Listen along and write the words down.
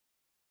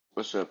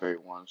What's up,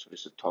 everyone? So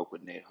this is a talk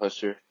with Nate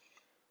Husser.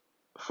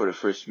 For the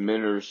first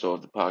minute or so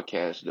of the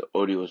podcast, the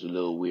audio is a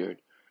little weird,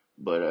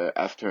 but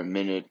after a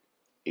minute,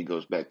 it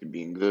goes back to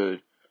being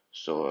good.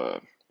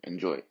 So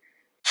enjoy.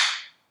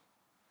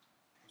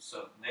 What's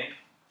up, Nate?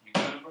 You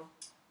good, bro?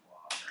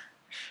 Wow.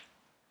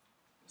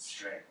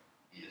 Straight.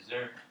 Yes,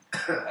 sir.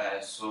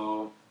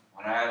 So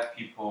when I have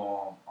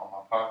people on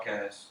my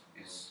podcast,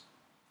 it's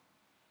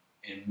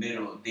in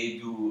middle. They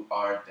do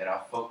art that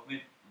I fuck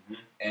with,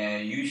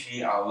 and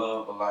usually I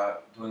love a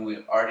lot doing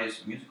with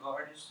artists, musical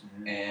artists,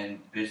 and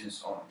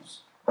business owners.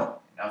 And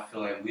I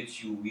feel like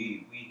with you,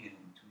 we hitting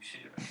two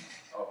shit right now.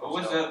 Oh,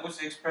 but what's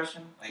the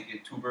expression? Like a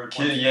two bird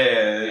one stone.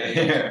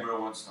 Yeah, two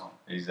bird one stone.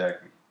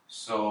 Exactly.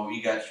 So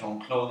you got your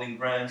own clothing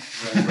brand.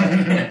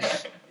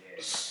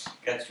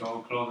 Got your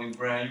own clothing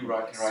brand. You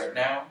rocking right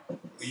now.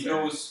 But you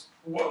know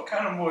what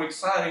kind of more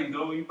exciting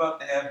though? You about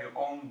to have your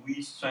own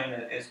weed strain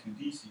at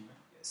SQDC, man.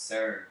 Yes,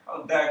 sir.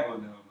 How'd that go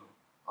down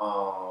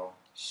though?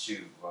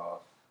 Shoot,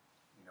 well,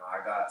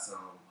 I got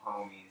some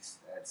homies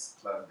that's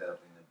plugged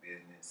up in the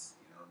business.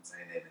 You know what I'm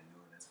saying? They've been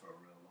doing this for a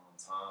real long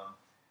time,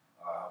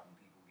 helping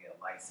people get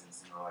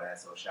licensed and all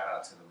that. So shout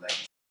out to the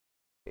legacy.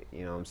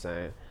 You know what I'm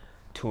saying?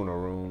 Tuna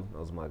Room,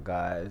 those are my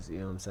guys, you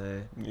know what I'm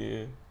saying?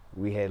 Yeah.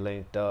 We had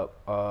linked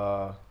up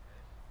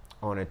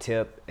on a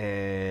tip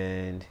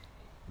and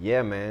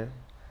yeah, man.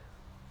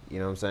 You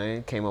know what I'm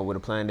saying? Came up with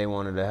a plan. They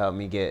wanted to help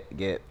me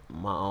get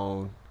my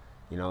own,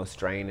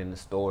 strain in the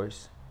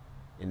stores,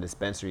 in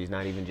dispensaries,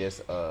 not even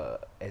just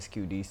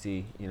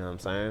SQDC, you know what I'm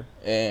saying?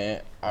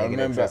 And I Make it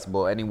remember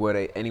accessible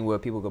anywhere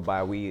people could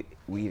buy weed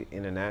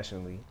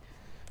internationally.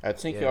 I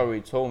think you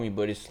already told me,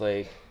 but it's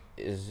like,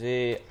 is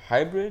it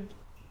hybrid?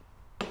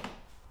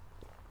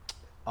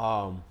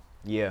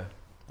 Yeah.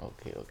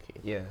 Okay.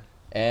 Yeah.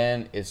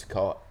 And it's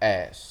called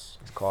ASS.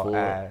 It's called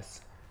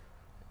ASS.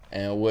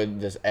 And what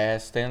does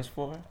ASS stands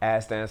for?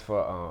 ASS stands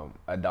for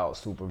Adult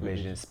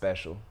Supervision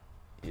Special.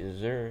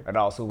 Yes, sir.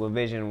 Adult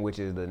Supervision, which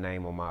is the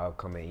name of my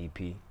upcoming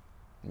EP.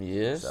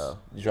 Yes. So,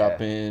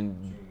 dropping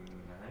June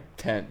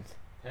 10th.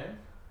 10th?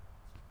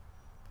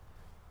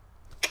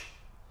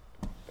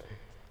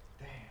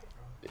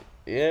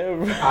 Yeah,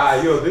 bro.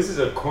 Yo, this is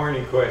a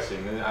corny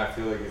question, and I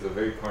feel like it's a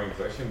very corny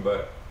question,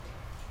 but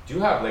do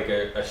you have like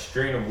a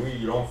strain of weed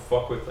you don't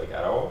fuck with like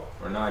at all,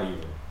 or not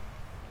even?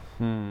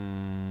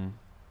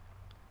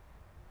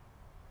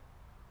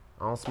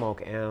 I don't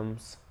smoke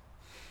M's.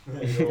 Yo,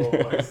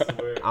 I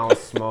swear. I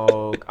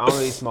don't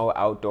really smoke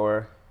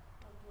outdoor.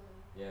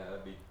 Yeah,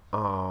 that'd be.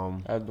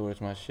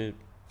 Outdoors my shit.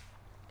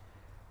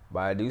 But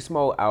I do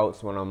smoke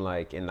outs when I'm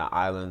like in the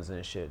islands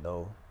and shit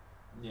though.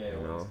 Yeah, it's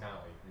kind of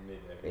like mid.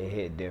 It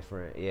hit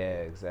different.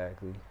 Yeah,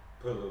 exactly.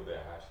 Put a little bit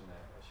of hash in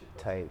that shit.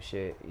 Type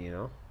shit,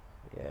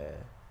 Yeah.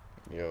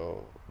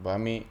 Yo, but I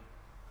mean,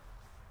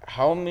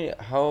 how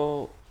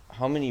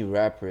many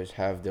rappers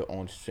have their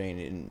own strain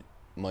in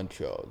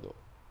Montreal though?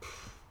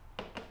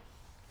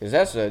 Cause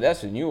that's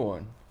a new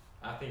one.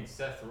 I think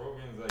Seth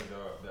Rogen's like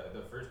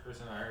the first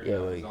person I heard Yeah,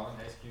 that like, was on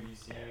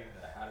SQDC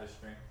that had a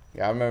strain.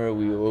 Yeah, I remember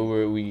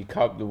we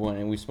copped the one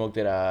and we smoked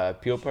it at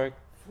Peel Park.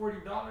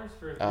 $40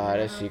 for.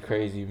 That shit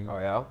crazy. Oh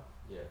yeah.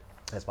 Yeah.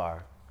 That's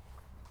fire.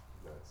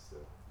 That's.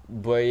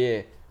 But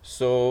yeah,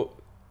 so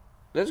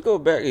let's go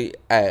back to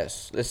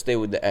ASS. Let's stay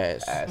with the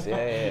ASS. Ass, yeah.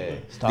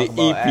 Let's talk The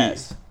about EP.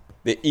 ass.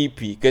 The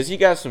EP, cause he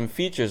got some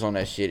features on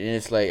that shit, and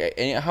it's like,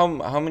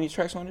 how many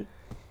tracks on it?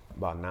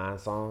 About 9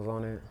 songs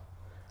on it.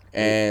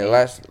 And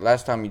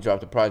last time he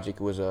dropped the project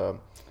was the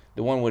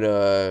one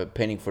with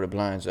Painting for the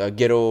Blinds,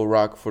 Ghetto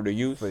Rock for the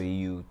Youth. For the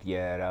youth,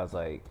 yeah, that was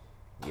like,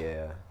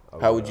 yeah.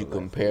 How would you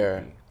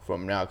compare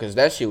from now? Cause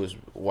that shit was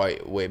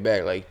way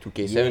back, like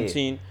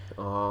 2K17.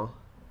 Yeah.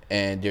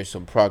 And there's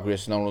some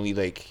progress not only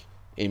like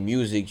in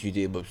music you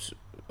did, but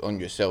on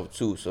yourself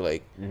too. So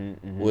like,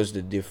 what's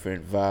the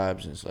different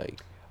vibes? And it's like,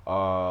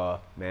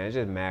 man, it's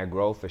just mad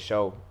growth for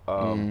sure.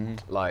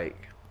 Like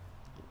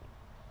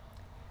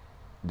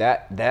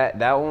that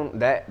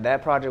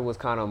project was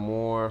kind of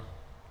more,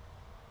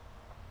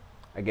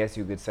 I guess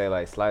you could say,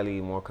 like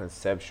slightly more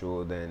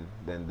conceptual than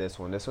this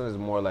one. This one is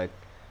more like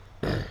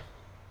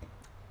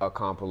a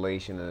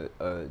compilation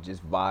of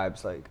just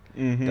vibes, like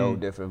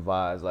dope different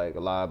vibes, like a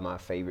lot of my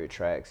favorite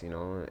tracks,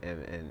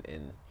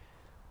 and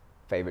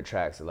favorite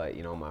tracks are like,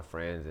 my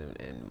friends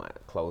and my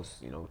close,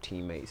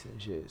 teammates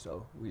and shit.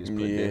 So we just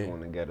put this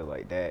one together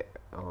like that.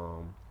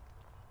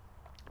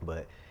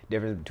 But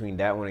difference between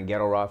that one and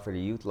Ghetto Rock for the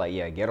Youth, like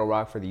Ghetto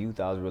Rock for the Youth,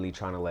 I was really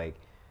trying to like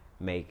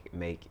make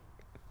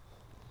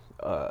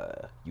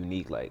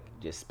unique, like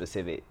just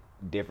specific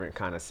different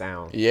kind of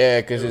sound.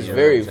 yeah, cause it's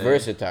very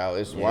versatile.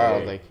 It's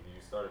wild, like.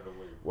 You started the way.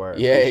 Word.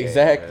 Yeah,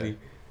 exactly.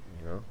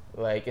 That,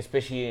 Like,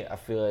 especially, I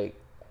feel like,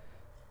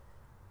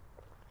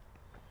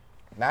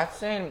 not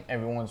saying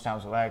everyone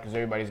sounds alike, because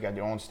everybody's got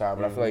their own style,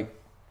 but I feel like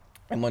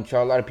in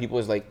Montreal, a lot of people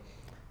is like,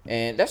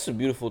 and that's the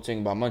beautiful thing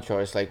about Montreal.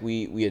 It's like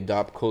we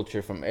adopt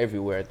culture from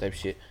everywhere type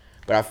shit.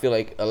 But I feel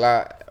like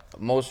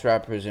most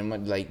rappers,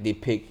 like, they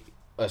pick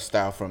a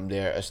style from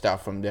there, a style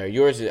from there.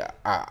 Yours,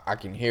 I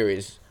can hear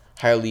is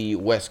highly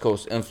West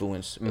Coast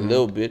influence a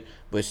little bit,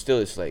 but still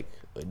it's like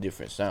a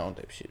different sound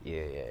type shit.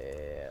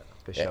 Yeah,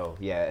 for sure.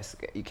 Yeah,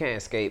 you can't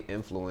escape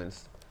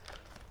influence.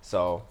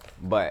 So,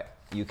 but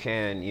you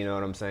can, you know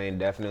what I'm saying?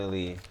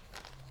 Definitely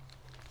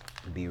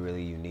be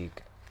really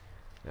unique.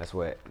 That's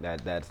what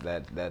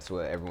that's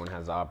what everyone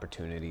has the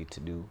opportunity to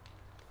do.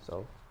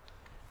 So,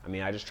 I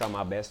mean, I just try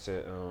my best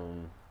to,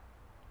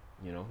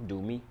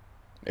 do me.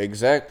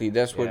 Exactly.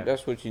 That's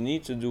what you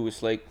need to do.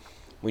 It's like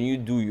when you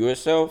do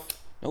yourself,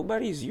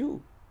 nobody's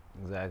you.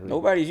 Exactly.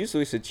 Nobody's you, so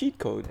it's a cheat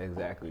code.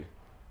 Exactly.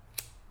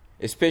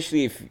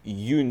 Especially if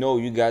you know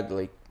you got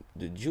like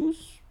the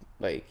juice,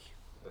 like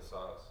The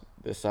sauce.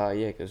 the sauce,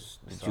 yeah, because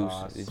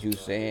Sauce. the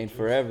juice ain't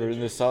forever,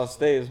 and the sauce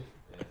stays.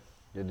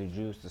 The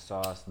juice, the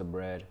sauce, the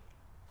bread,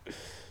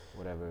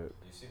 whatever.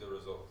 You see the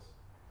results.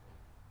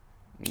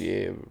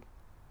 Yeah.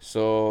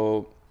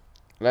 So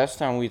last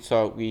time we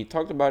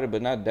talked about it,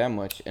 but not that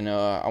much, and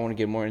I want to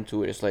get more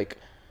into it. It's like,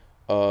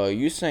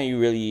 you saying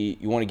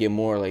you want to get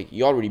more like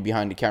you already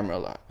behind the camera a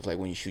lot. It's like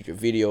when you shoot your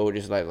video,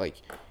 just like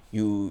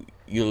you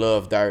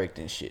love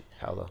directing shit.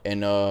 Hello.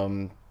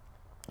 And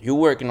you're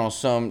working on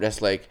some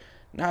that's like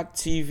not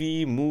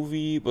TV,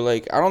 movie, but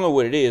like I don't know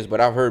what it is, but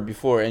I've heard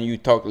before, and you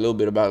talked a little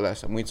bit about it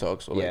last time we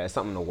talked. So yeah, it's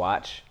something to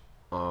watch,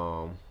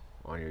 on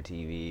your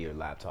TV or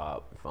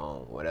laptop,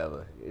 phone,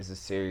 whatever. It's a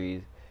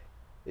series.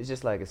 It's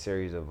just like a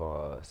series of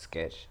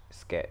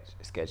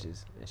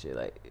sketches and shit,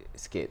 like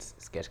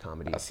sketch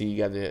comedy. I see you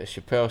got the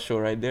Chappelle Show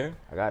right there.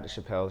 I got the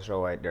Chappelle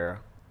Show right there.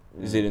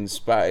 Is it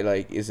inspired?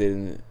 Like, is it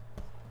in?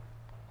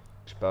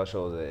 Chappelle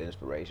Show is an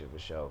inspiration for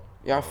sure.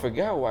 Yeah, I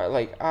forgot why.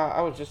 Like,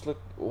 I was just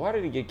why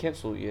did it get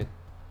canceled yet?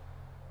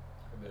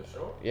 The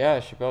show? Yeah,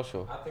 Chappelle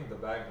Show. I think the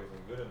bag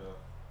wasn't good enough.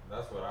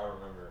 That's what I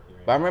remember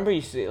hearing. But I remember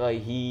he said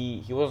like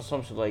he wasn't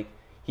some shit like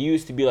he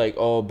used to be like,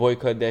 oh,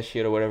 boycott that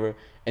shit or whatever,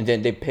 and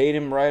then they paid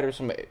him right or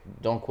something.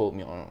 Don't quote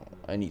me on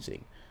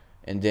anything.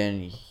 And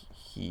then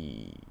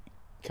he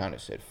kind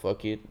of said,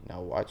 fuck it,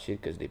 now watch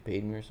it because they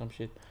paid me or some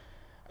shit.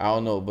 I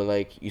don't know, but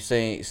like you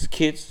saying it's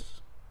kids.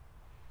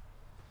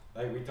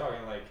 Like we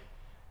talking like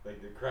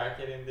the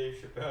crackhead in Dave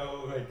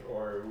Chappelle, like,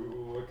 or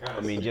what kind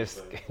of? I mean,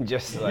 skits,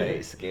 just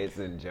like skits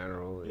in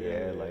general,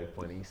 Yeah, like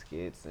funny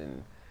skits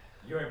and.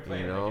 You ain't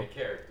playing like a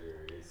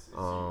character. It's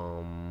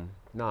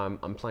no,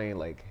 I'm playing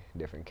like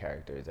different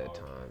characters at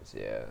times.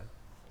 Yeah.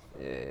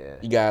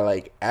 You got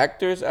like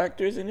actors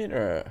in it,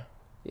 or?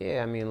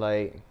 Yeah, I mean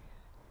like,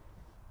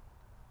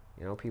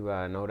 people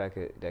I know that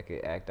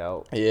could act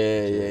out.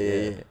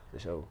 Yeah. For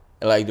sure.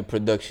 Like the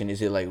production,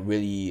 is it like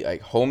really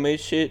like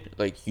homemade shit?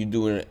 Like you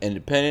doing it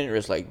independent, or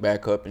it's like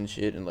backup and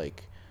shit, and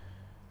like,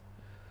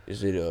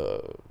 is it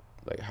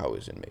like how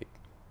is it made?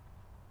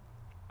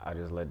 I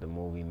just let the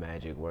movie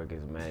magic work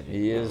its magic.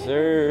 Yes,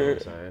 sir. You know what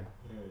I'm saying?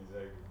 Yeah,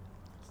 exactly.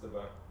 It's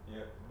about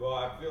Well,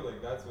 I feel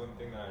like that's one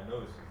thing that I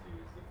noticed with you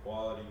is the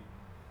quality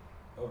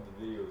of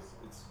the videos.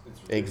 It's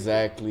really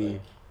exactly.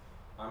 Like,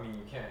 I mean,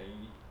 you can't.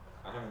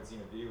 I haven't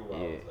seen a video where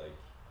I was like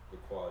the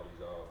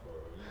quality's off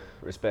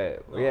or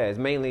respect. No. Yeah, it's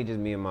mainly just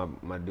me and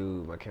my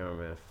dude, my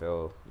cameraman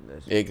Phil.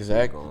 That's just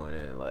Exactly. going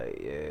in like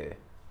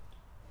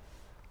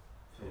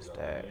it's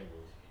that.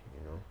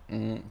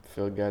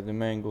 Phil got the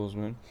mangles,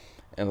 man.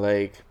 And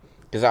like,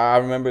 cause I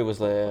remember it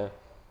was like,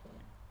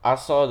 I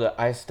saw the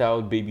Iced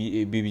Out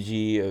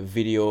BBG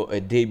video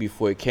a day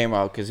before it came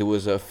out, cause it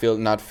was the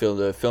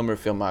filmer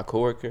filmed my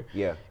coworker.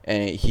 Yeah.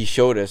 And he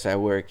showed us at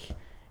work,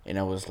 and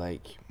I was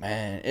like,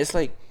 man, it's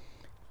like,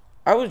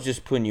 I was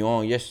just putting you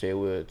on yesterday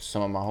with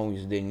some of my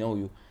homies. They know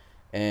you,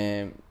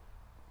 and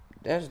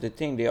that's the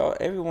thing.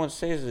 Everyone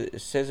says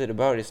it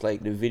about it. It's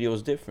like the video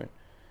is different.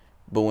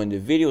 But when the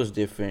video is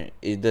different,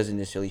 it doesn't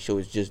necessarily show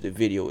it's just the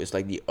video. It's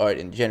like the art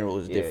in general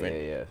is different.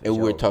 Yeah, and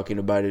we were talking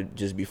about it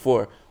just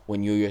before.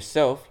 When you're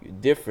yourself, you're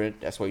different.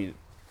 That's why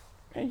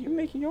you're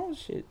making your own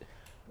shit.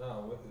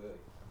 No,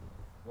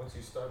 once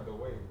you start the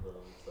wave, bro,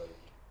 it's like,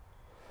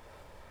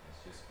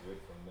 it's just good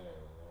from there,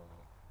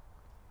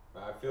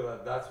 But I feel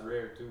like that's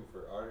rare too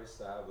for artists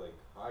to have like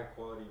high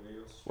quality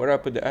videos. Where I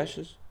put the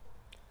ashes?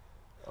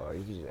 Oh,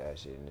 you can just add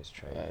shit in this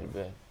tray. Yeah, I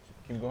bet.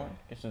 Keep going.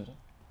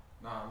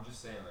 Nah, I'm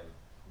just saying like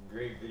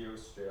great videos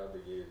straight out the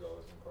gate is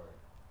always important.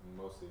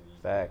 Mostly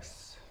these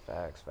Facts.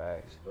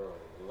 Bro,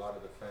 a lot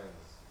of the fans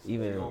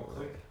Even they don't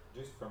click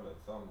just from the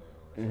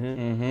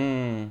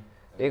thumbnail.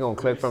 They gonna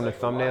click from the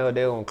thumbnail.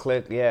 They gonna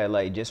click,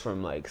 like just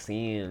from like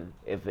seeing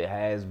if it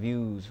has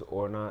views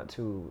or not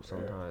too.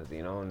 Sometimes,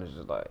 and it's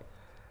just like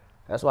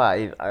that's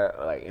why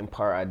I like in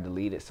part I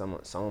deleted some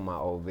of my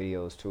old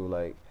videos too.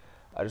 Like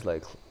I just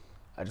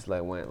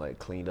went like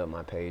cleaned up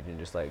my page and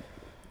just like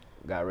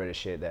got rid of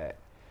shit that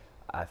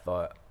I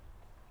thought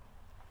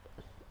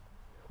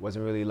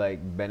wasn't really like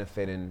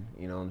benefiting.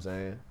 You know what I'm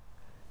saying?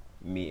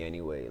 Me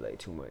anyway, like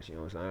too much. You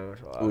know what I'm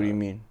saying? So What do you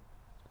mean?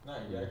 No,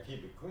 you gotta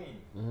keep it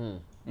clean.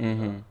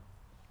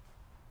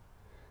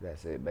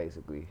 That's it,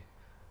 basically.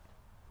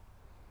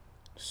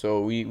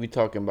 So we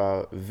talking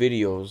about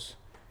videos.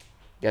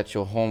 Got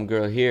your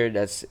homegirl here.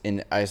 That's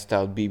in Iced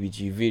Out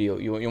BBG video.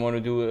 You want to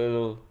do a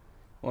little?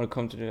 Want to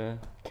come to the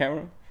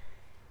camera?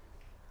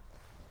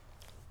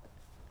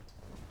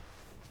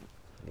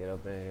 Get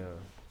up in here.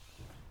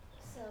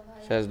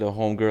 Says the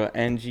homegirl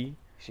Angie.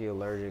 She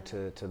allergic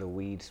to the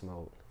weed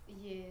smoke.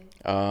 Yeah.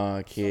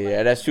 Okay, So,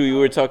 yeah, that's true. You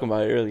were talking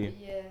about it earlier.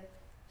 Yeah.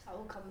 So I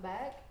will come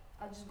back.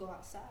 I'll just go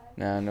outside.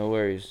 Nah, no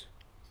worries.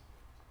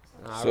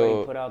 I So-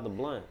 already put out the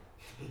blunt.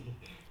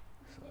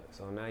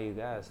 So now you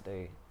gotta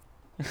stay.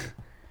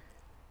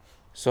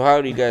 So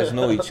how do you guys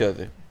know each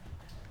other?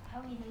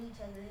 How we knew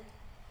each other?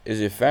 Is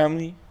it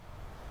family?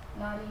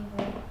 Not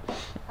even.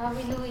 How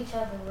we knew each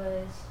other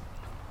was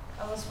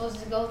I was supposed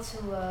to go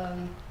to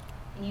an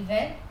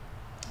event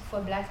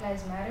for Black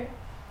Lives Matter.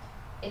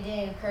 It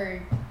didn't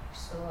occur,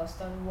 so I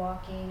started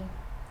walking,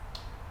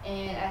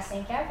 and at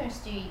St. Catherine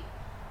Street,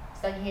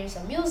 started hearing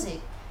some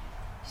music.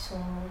 So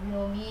you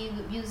know me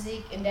with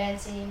music and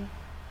dancing.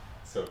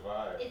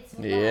 Survive. It's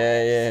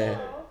Yeah.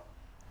 So,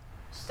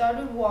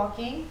 started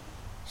walking.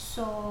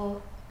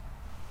 So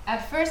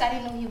at first I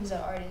didn't know he was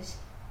an artist.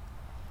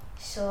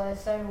 So I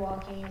started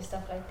walking and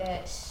stuff like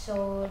that.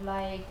 So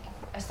like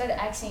I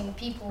started asking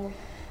people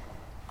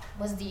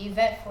what's the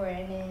event for,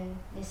 and then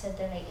they said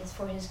that like it's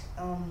for his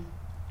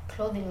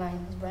clothing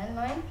line, his brand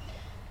line.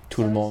 Tout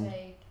So le I was monde.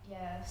 like,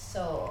 yeah.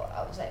 So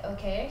I was like,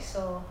 okay.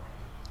 So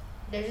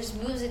there's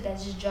just music that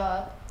just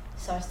dropped.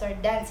 So I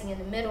started dancing in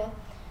the middle.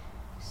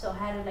 So I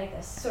had like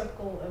a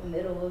circle in the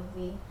middle of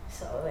me.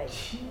 So like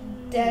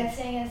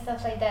dancing and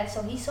stuff like that.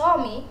 So he saw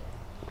me,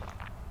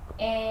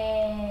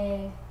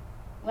 and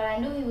when I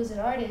knew he was an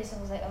artist,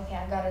 I was like, okay,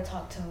 I gotta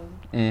talk to him.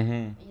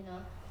 Mm-hmm. You know.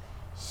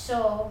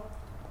 So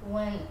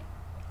when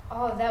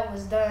all of that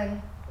was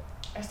done,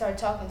 I started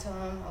talking to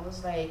him. I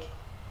was like,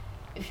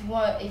 if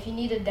you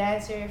need a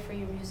dancer for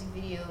your music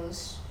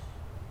videos,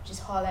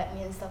 just holler at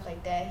me and stuff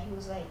like that. He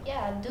was like,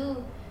 yeah, I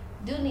do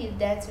need a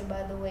dancer,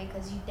 by the way,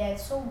 because you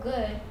dance so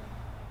good.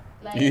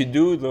 Like, You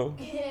do though.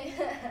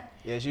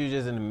 Yeah, she was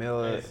just in the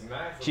middle of. It's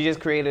mad. She just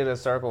created a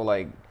circle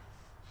like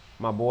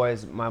my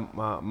boys,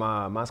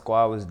 my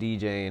squad was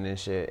DJing and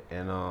shit,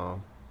 and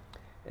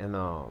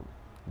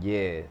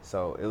yeah,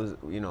 so it was,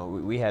 you know,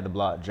 we had the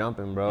block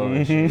jumping, bro.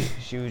 And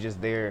she was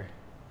just there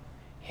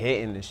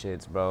hitting the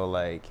shits, bro,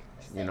 like,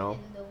 you know,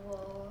 Hitting the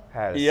wall.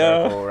 had a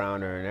Yeah. circle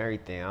around her and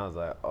everything. I was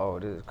like, oh,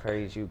 this is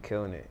crazy, you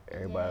killing it.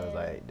 Everybody was Yeah.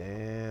 like,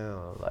 damn. I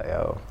was like,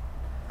 yo.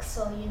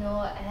 So, you know,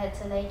 I had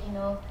to, like, you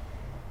know,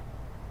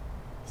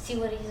 see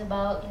what he's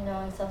about, you know,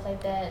 and stuff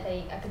like that.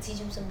 Like, I could teach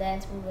him some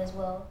dance moves as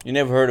well. You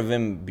never heard of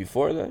him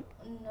before that?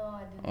 No,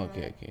 I did not.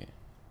 Okay.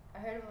 I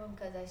heard of him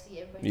because I see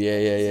everybody. Yeah,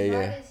 like, yeah, he's yeah, an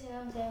yeah. artist, you know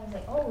what I'm saying? I was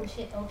like, oh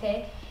shit,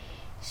 okay.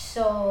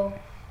 So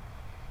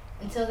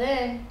until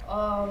then,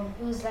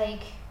 he was like,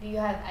 do you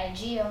have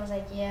IG? I was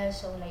like, yeah.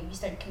 So like we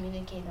started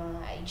communicating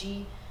on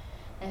IG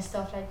and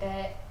stuff like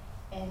that,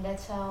 and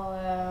that's how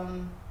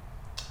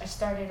I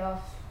started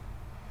off.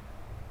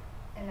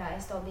 And I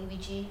installed Baby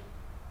G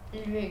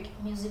lyric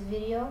music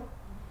video,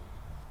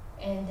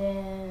 and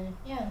then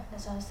yeah,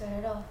 that's how I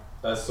started off.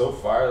 That's so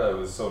fire that it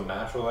was so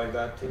natural like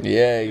that too.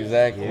 Yeah,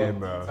 exactly. Yeah,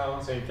 bro.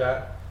 Town St.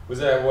 Cat. Was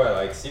that what,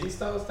 like city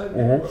styles type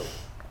Mhm. thing,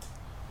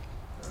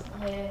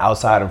 bro? Yeah.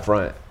 Outside and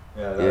front,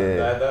 Yeah,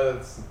 Yeah.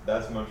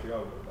 that's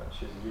Montreal, bro. That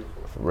shit's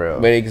beautiful. for real.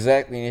 But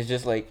exactly, and it's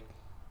just like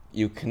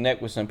you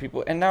connect with some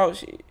people, and now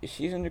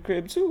she's in the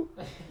crib too.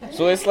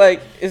 So it's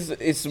like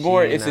it's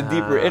more, She in it's a the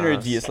deeper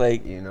energy. house, It's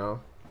like, you know,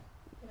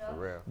 You for know?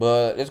 real.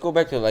 but let's go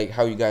back to like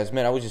how you guys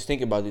met. I was just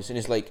thinking about this, and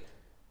it's like,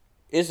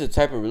 it's the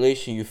type of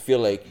relation you feel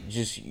like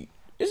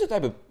it's the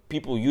type of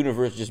people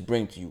universe just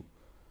bring to you.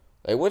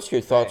 Like, what's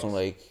your thoughts on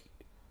like?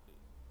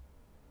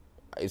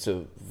 It's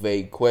a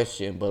vague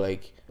question, but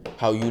like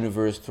how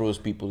universe throws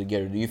people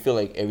together. Do you feel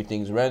like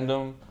everything's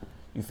random?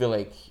 You feel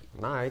like,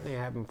 Nah, everything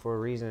happened for a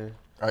reason.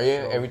 are you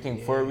So,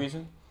 everything for a yeah.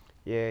 reason?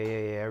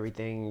 Yeah.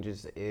 Everything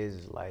just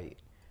is like,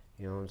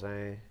 you know what I'm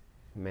saying,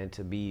 meant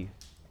to be.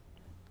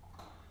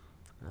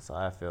 That's how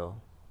I feel,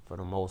 for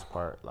the most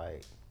part.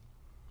 Like,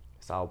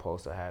 it's all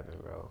supposed to happen,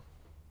 bro.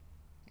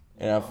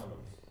 And I've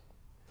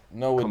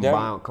no with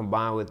them.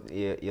 Combined with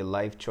your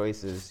life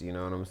choices, you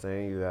know what I'm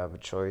saying? You have a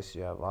choice,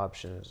 you have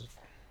options.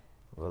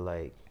 But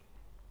like,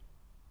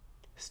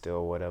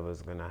 still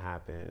whatever's gonna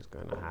happen is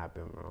gonna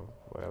happen, bro.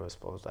 Whatever's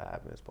supposed to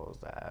happen is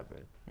supposed to happen.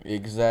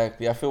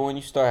 Exactly. I feel when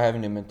you start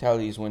having the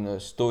mentality is when the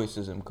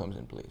stoicism comes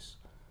in place.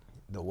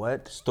 The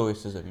what?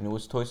 Stoicism. You know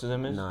what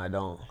stoicism is? No, I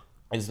don't.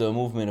 It's the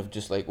movement of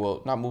just like,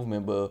 well, not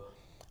movement, but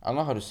I don't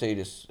know how to say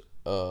this.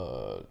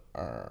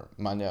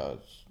 My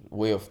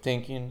way of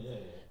thinking. Yeah.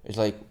 It's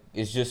like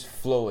it's just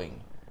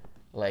flowing.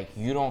 Like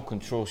you don't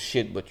control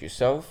shit but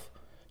yourself,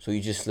 so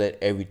you just let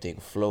everything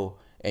flow,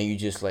 and you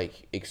just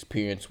like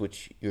experience what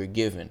you're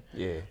given.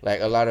 Yeah.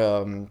 Like a lot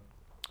of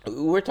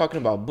we're talking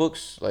about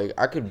books. Like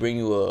I could bring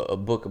you a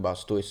book about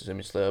stoicism.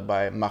 It's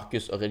by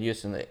Marcus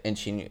Aurelius in the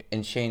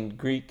Ancient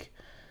Greek,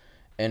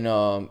 and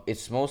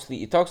it's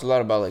mostly, it talks a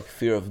lot about like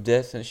fear of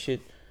death and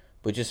shit,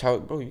 but just how,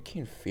 bro, you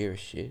can't fear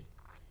shit.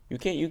 You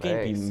can't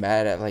be Facts.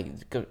 mad at,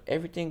 like, 'cause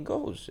everything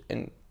goes,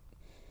 and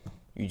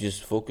you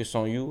just focus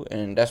on you,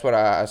 and that's what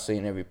I say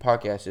in every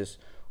podcast is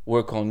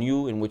work on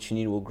you, and what you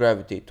need will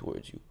gravitate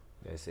towards you.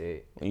 That's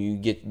it. When you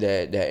get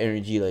that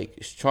energy like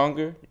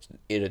stronger,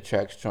 it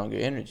attracts stronger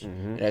energy,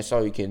 and that's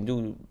all you can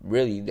do.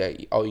 Really,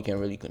 that all you can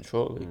really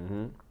control. Like,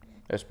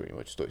 that's pretty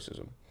much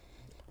stoicism.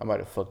 I might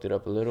have fucked it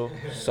up a little.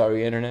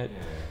 Sorry, internet.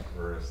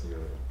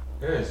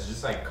 Yeah, it's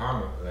just like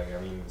karma. Like,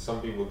 I mean,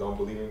 some people don't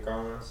believe in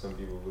karma. Some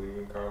people believe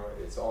in karma.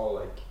 It's all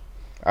like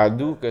I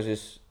do, because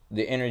it's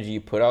the energy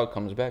you put out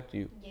comes back to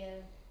you.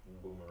 Yeah.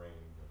 boomerang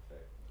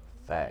effect.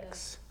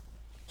 Facts.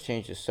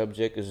 Change the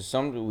subject, because it's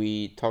something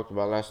we talked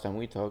about last time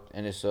we talked,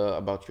 and it's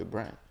about your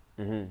brand.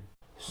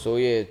 So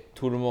yeah,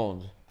 tout le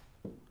monde.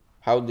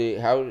 How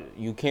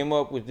you came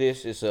up with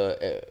this? It's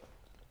a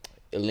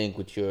link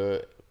with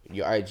your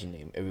IG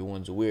name.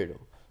 Everyone's a weirdo.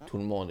 Tout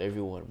le monde,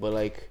 everyone. But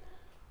like,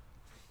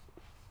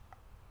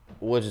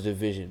 what's the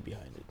vision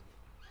behind it?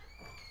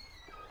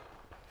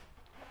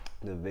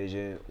 The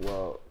vision,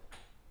 well,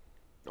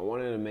 I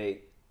wanted to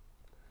make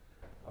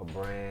a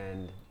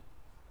brand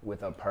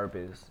with a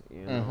purpose,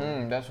 you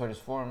know. That's what it's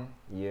for.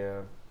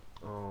 Yeah.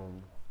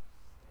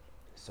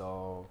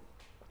 So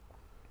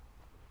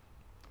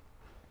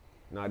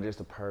not just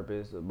a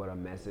purpose, but a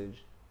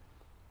message.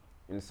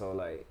 And so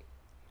like,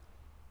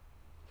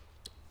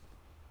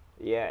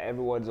 yeah,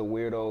 everyone's a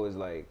weirdo is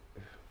like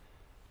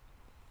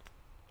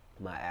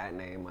my ad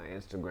name, my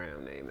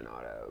Instagram name, and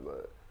all that,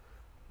 but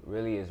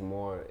really it's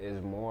more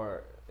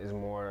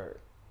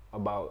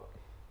about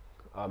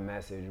a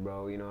message,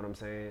 bro. You know what I'm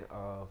saying?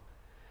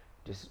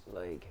 Just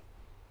like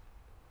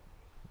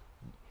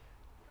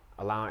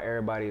allowing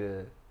everybody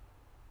to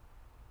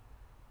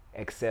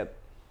accept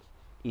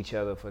each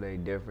other for their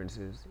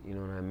differences. You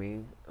know what I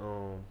mean?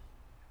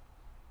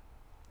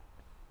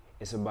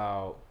 It's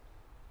about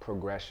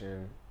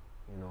progression,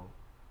 you know,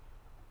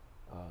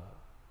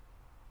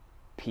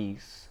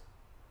 peace,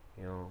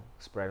 you know,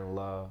 spreading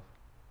love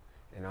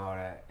and all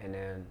that. And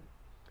then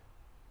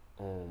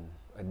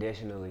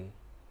additionally,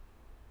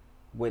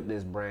 with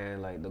this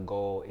brand, like the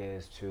goal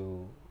is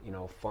to, you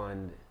know,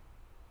 fund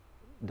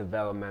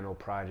developmental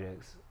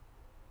projects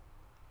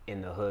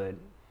in the hood.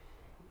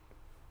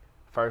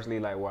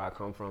 Firstly, like where I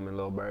come from in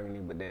Little Burgundy,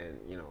 but then,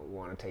 you know, we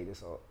want to take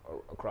this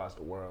across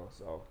the world.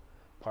 So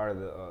part of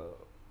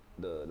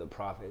the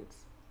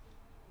profits,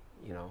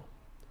 you know,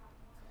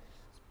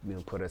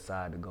 being put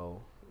aside to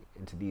go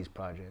into these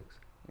projects.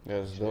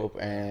 That's dope,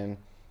 and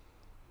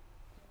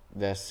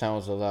that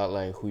sounds a lot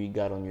like who you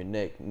got on your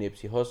neck,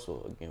 Nipsey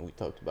Hussle. Again, we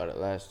talked about it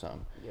last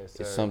time. Yes,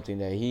 sir. It's something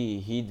that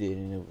he did,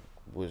 and it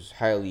was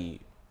highly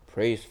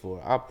praised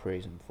for. I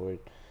praise him for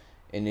it,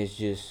 and it's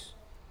just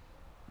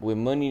with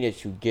money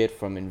that you get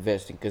from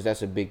investing, because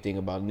that's a big thing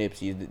about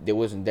Nipsey. There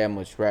wasn't that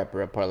much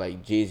rapper apart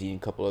like Jay-Z and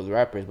a couple other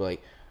rappers, but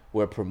like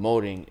we're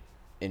promoting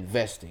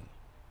investing.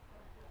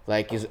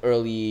 Like his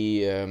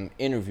early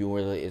interview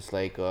where it's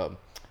like an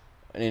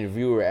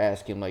interviewer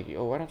asked him like,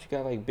 "Yo, why don't you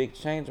got like big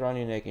chains around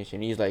your neck and shit?"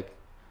 And he's like,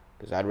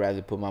 "Cause I'd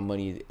rather put my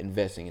money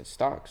investing in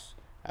stocks.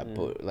 I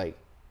put like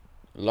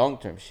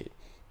long-term shit."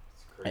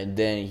 And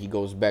then he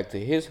goes back to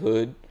his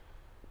hood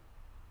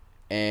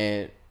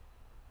and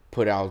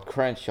put out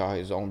Crenshaw,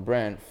 his own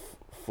brand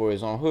for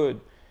his own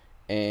hood,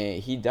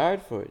 and he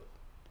died for it.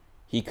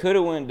 He could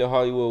have went the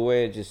Hollywood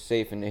way, just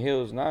safe in the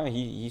hills. Nah,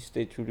 he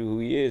stayed true to who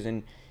he is,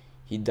 and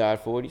he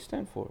died for what he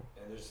stands for.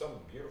 And there's something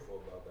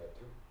beautiful about that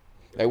too.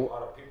 Like, a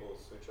lot of people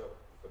switch up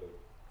for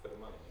the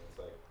money. It's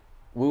like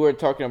we were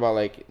talking about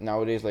like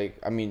nowadays, like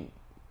I mean,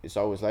 it's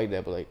always like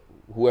that, but like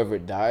whoever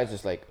dies,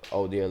 it's like,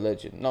 oh, they're a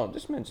legend. No,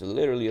 this man's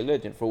literally a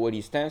legend for what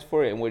he stands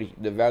for and what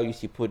the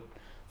values he put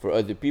for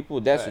other people.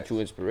 That's a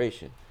true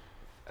inspiration.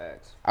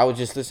 Facts. I was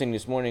just listening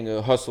this morning,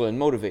 Hustle and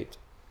Motivate,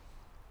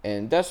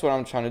 and that's what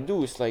I'm trying to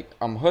do. It's like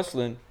I'm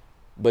hustling,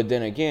 but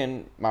then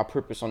again, my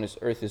purpose on this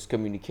earth is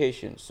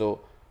communication.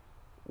 So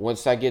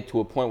once I get to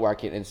a point where I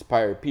can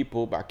inspire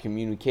people by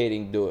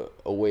communicating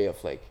a way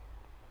of like,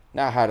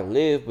 not how to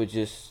live, but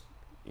just,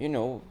 you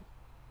know,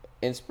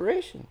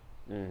 inspiration.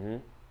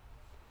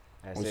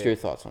 What's your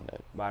thoughts on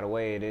that? By the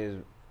way, it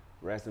is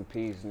rest in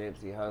peace,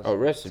 Nipsey Hussle. Oh,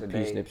 rest in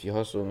peace, Nipsey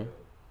Hussle, man.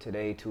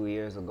 Today, 2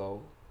 years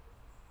ago,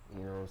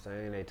 you know what I'm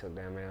saying? They took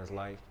that man's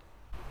life.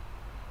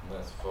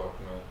 that's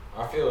fucked, man.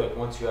 I feel like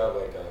once you have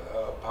like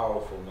a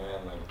powerful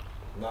man, like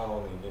not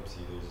only Nipsey,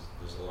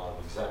 there's a lot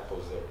of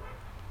examples there,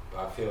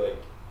 but I feel like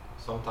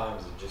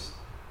sometimes it just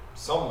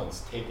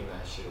someone's taking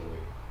that shit away.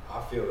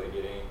 I feel like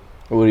it ain't.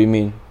 What do you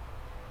mean?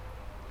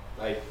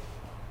 Like,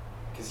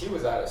 cause he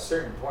was at a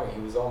certain point, he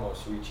was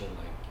almost reaching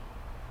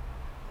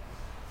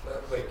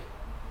like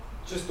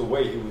just the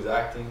way he was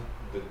acting,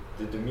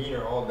 the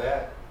demeanor, all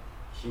that.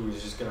 He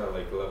was just gonna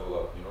like level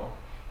up, you know.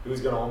 He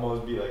was gonna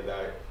almost be like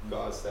that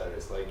God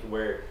status, like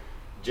where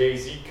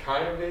Jay-Z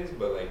kind of is,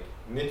 but like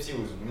Nipsey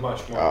was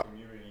much more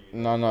community.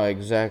 No,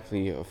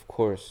 exactly, of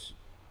course.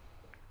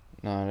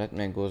 No, that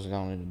man goes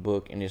down in the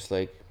book, and it's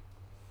like,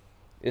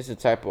 it's the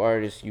type of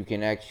artist you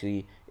can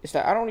actually. It's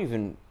like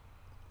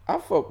I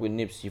fuck with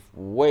Nipsey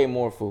way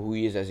more for who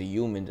he is as a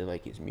human than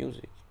like his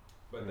music.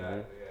 But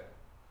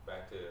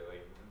back to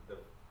like the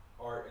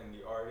art and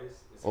the artist.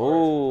 It's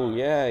oh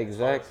yeah,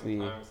 exactly.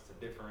 It's hard sometimes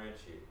to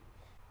differentiate.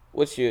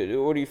 What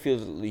do you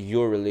feel is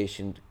your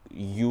relation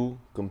you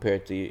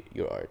compared to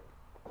your art?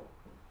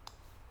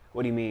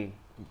 What do you mean?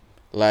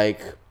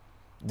 Like,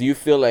 do you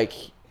feel like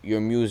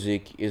your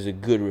music is a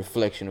good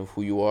reflection of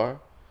who you are?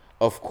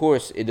 Of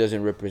course, it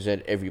doesn't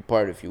represent every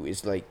part of you.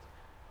 It's like,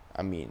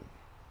 I mean,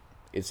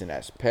 it's an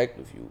aspect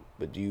of you.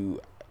 But do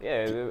you?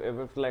 Yeah, it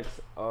reflects.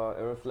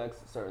 It reflects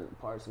certain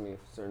parts of me,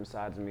 certain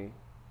sides of me.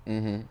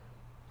 Mm-hmm.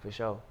 For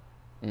sure.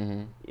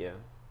 Mm-hmm. Yeah.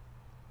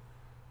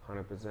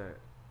 100%.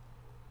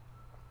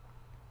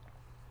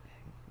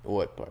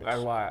 What parts?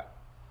 That's why.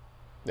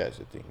 That's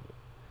the thing.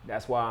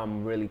 That's why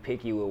I'm really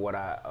picky with what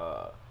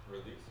I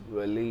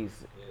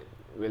release. Yeah.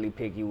 Really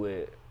picky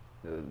with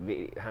the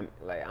video.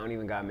 Like I don't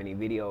even got many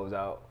videos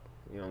out.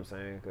 You know what I'm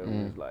saying? Because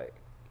it's like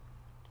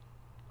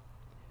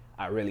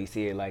I really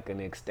see it like an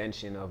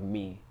extension of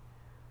me.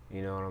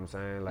 You know what I'm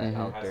saying? Like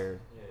out there.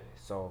 Yeah.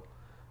 So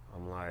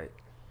I'm like,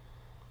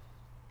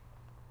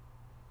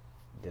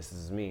 this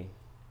is me.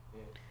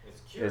 Yeah.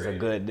 It's This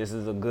curated.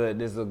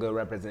 is a good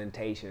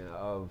representation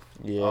of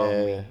me.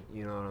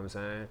 You know what I'm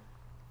saying?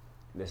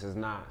 This is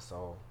not,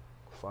 so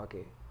fuck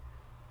it.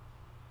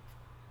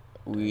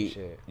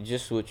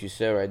 Just what you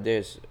said right there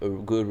is a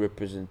good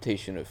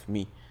representation of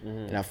me.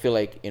 And I feel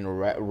like in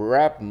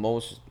rap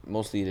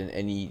mostly than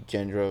any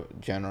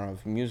genre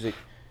of music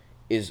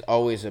is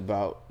always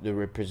about the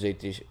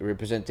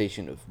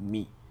representation of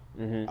me.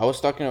 I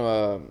was talking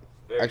about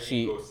Very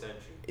actually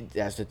egocentric.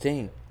 that's the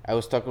thing. I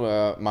was talking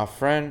about my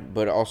friend,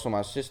 but also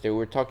my sister. We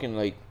were talking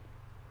like,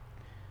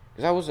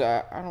 cause I was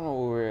I don't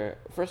know where.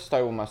 First I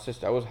started with my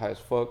sister. I was high as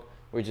fuck.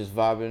 We are just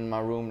vibing in my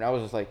room, and I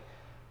was just like,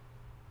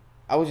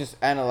 I was just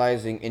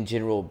analyzing in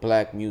general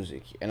black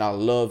music, and I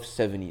love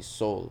 70s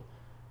soul.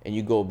 And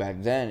you go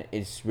back then,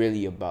 it's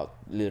really about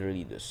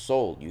literally the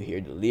soul. You hear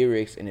the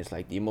lyrics, and it's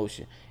like the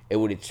emotion.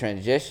 And with it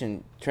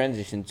transition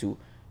to,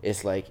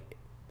 it's like,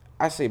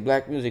 I say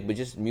black music, but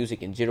just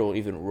music in general,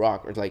 even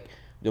rock. Or like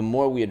the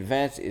more we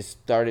advance, it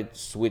started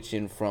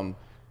switching from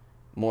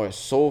more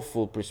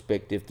soulful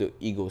perspective to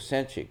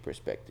egocentric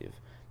perspective.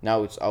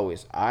 Now it's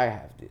always I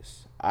have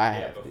this. I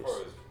have before this. it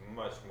was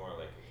much more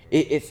like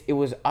a community. It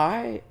was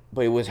I,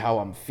 but it was how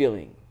I'm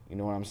feeling. You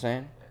know what I'm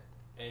saying?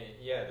 And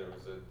yeah, there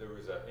was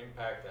an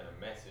impact and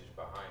a message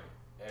behind it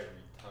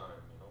every time,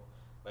 you know.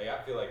 Like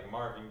I feel like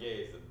Marvin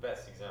Gaye is the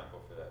best example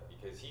for that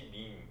because he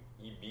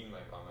being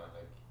like on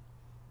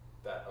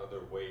that other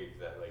wave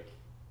that like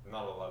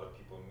not a lot of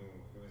people knew.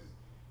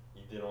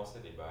 He did also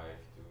they buy it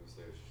so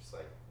it was just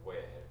like way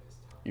ahead of his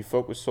time. You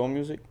fuck with soul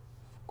music?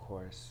 Of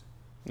course.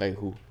 Like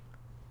who?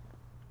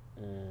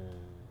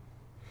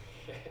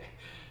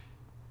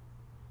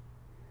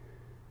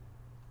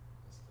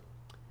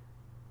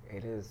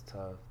 It is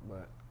tough,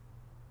 but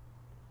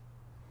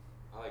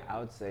I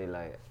would say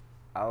like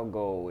I'll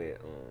go with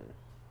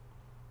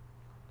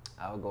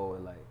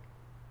like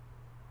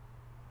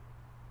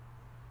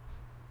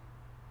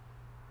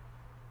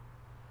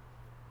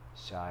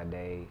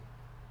Sade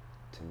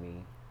to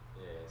me,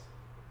 yes.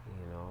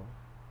 you know,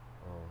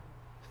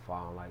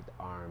 following like the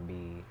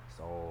R&B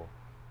soul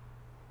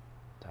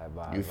type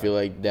vibe. You feel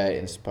like that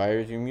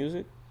inspires your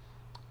music?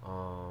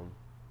 Not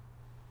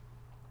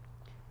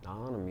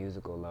on a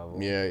musical level.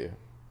 Yeah.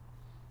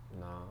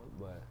 No,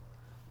 but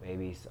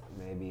maybe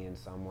in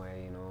some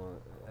way, you know,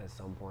 at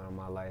some point in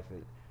my life,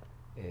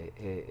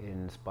 it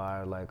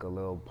inspired like a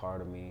little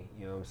part of me.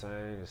 You know what I'm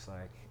saying? Just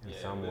like in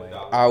some way.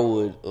 I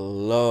would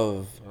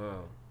love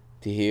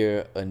to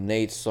hear a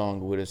Nate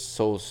song with a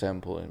soul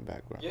sample in the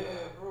background. Yeah,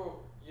 bro.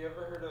 You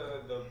ever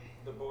heard of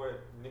the boy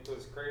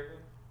Nicholas Craven?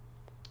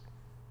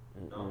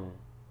 No.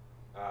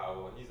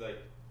 Well, he's like,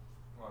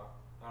 well,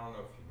 I don't know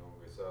if you know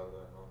Griselda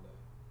and all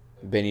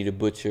that. Benny the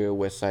Butcher,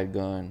 West Side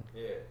Gun.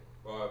 Yeah.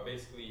 Well,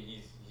 basically,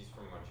 he's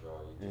from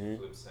Montreal. He just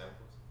flips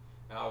samples.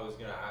 And I was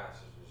gonna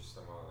ask if just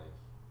someone like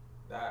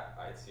that.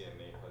 I'd see a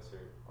Nate Husser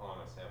on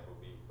a sample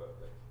beat, but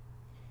like,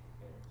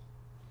 anyways.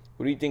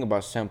 What do you think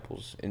about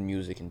samples in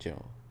music in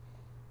general?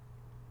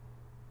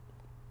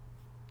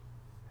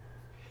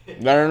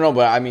 No,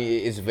 but I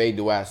mean, it's vague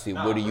to ask you.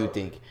 What do you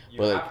think? You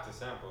but have like, to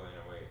sample in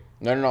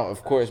a way. no,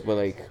 of course, but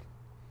like,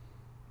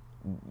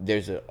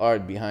 there's an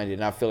art behind it,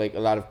 and I feel like a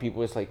lot of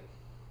people, it's like,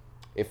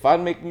 if I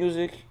make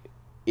music,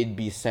 it'd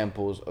be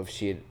samples of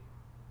shit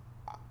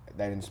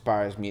that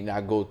inspires me, and I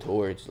go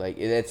towards like,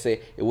 let's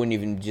say it wouldn't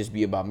even just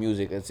be about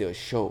music. Let's say a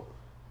show,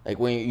 like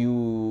when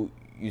you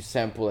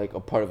sample like a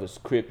part of a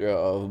script or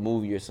of a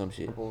movie or some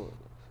shit.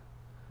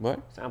 What?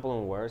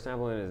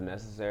 Sampling is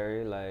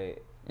necessary.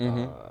 Like,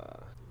 it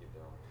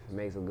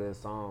makes a good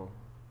song.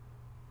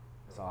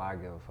 That's all I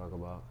give a fuck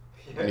about.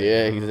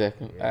 Yeah,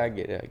 exactly. Yeah. I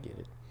get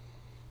it.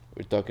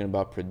 We're talking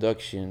about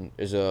production.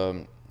 There's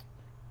a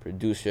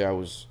producer I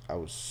was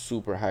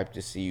super hyped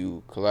to see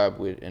you collab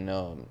with, and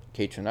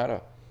K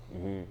Tronada.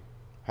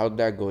 How'd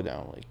that go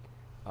down? Like,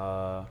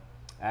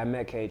 I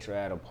met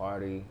K-Tra at a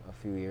party a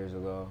few years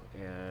ago,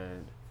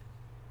 and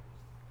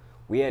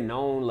we had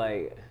known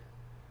like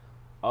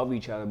of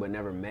each other but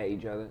never met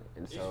each other.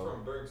 And He's so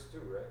from Bergs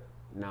too, right?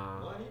 nah,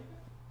 Not even?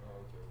 Oh,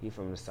 okay. he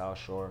from the South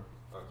Shore.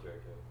 Okay.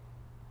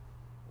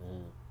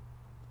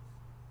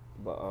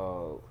 But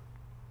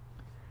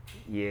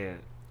yeah,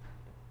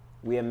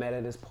 we had met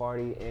at this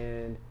party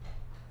and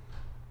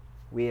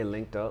we had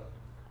linked up.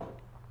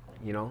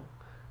 You know,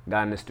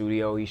 got in the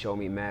studio. He showed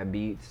me mad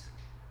beats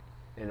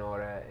and all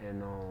that,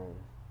 and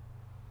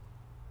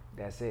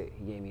that's it.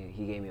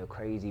 He gave me a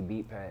crazy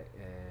beat pack,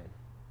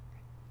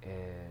 and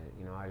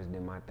you know, I just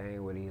did my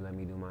thing with it. He let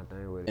me do my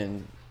thing with it.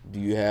 And do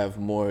you have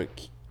more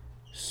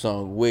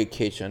song with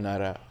K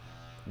Chanara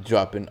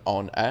dropping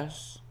on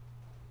us?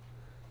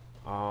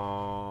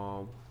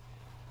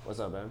 What's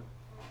up, man?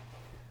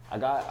 I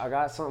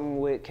got something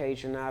with K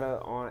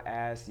Chanada on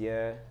ass,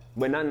 yeah,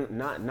 but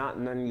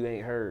nothing you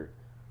ain't heard.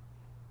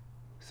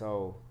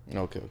 So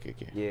Okay.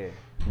 yeah,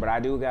 but I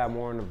do got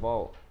more in the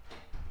vault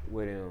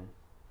with him.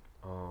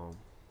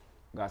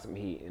 Got some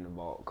heat in the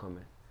vault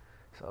coming.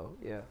 So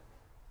yeah,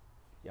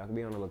 y'all can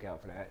be on the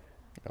lookout for that.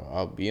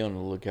 I'll be on the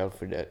lookout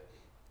for that.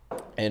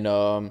 And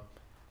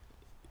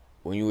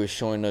when you were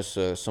showing us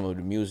some of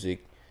the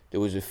music, there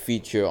was a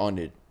feature on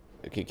it.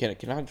 Okay,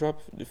 can I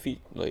drop the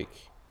feat, like,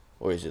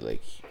 or is it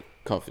like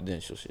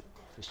confidential shit?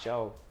 For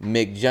sure.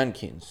 Mick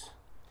Jenkins,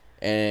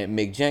 and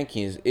Mick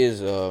Jenkins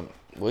is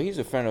well, he's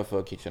a friend of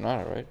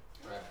Kitchenada, right?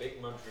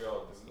 Big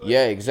Montreal.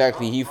 Yeah,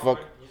 exactly. He's from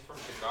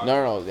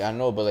Chicago. No, I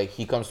know, but like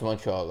he comes to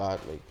Montreal a lot,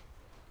 like.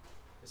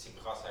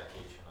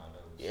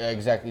 Yeah,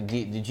 exactly.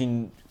 Did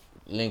you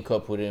link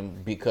up with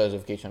him because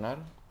of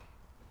Kitchenada?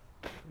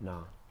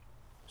 Nah.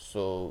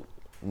 So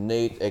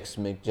Nate x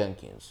Mick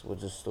Jenkins.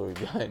 What's the story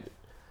behind it?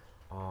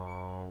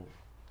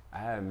 I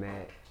had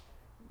met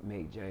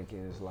Mick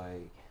Jenkins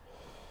like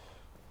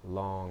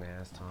long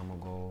ass time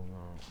ago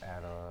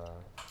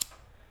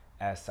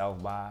at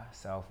South by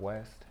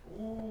Southwest.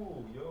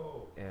 Ooh,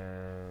 yo.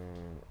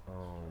 And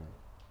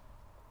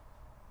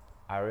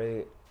I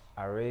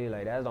really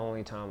like, that's the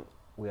only time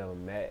we ever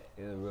met.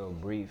 It was real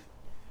brief,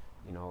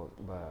 you know,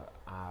 but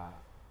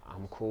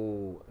I'm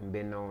cool and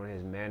been knowing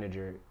his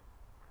manager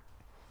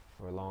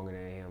for longer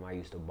than him. I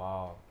used to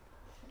ball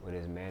with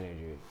his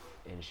manager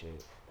and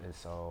shit. And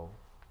so,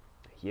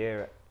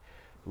 yeah,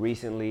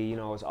 recently, you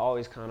know, it's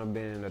always kind of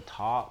been in the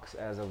talks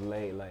as of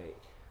late, like,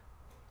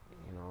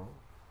 you know,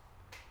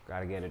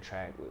 gotta get a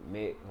track with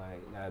Mick,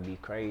 like, that'd be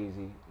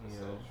crazy, you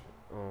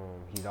know.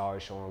 He's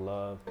always showing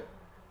love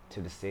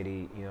to the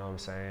city, you know what I'm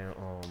saying?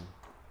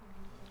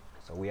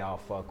 So we all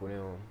fuck with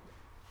him.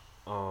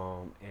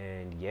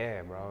 And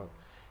yeah, bro,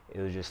 it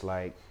was just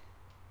like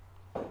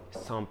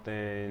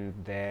something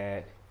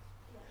that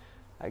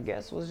I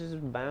guess was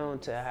just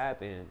bound to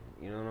happen.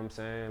 You know what I'm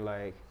saying?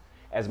 Like,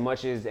 as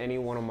much as any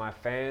one of my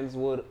fans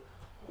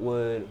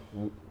would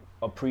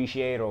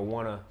appreciate or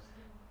wanna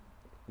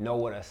know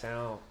what a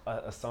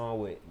song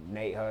with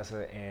Nate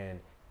Husser and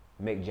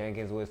Mick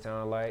Jenkins would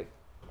sound like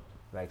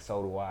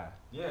so do I.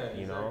 Yeah,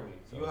 exactly. You know?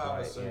 So you have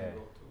like, a certain yeah.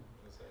 goal too.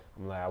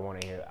 I'm like, I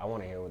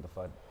wanna hear what the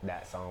fuck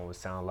that song would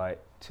sound like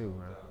too,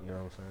 man. You know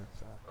what I'm saying?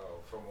 So. Oh,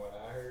 from what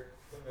I heard.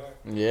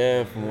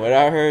 Yeah, from what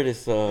I heard,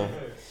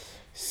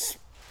 it's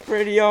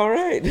pretty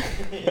alright. Yeah.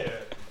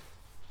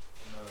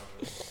 No.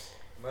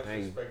 Much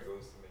Hey. respect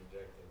goes to Mick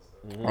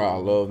Jenkins. Mm-hmm. Oh, I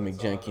love Mick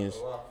That's Jenkins. a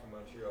lot from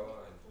Montreal,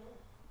 and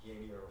he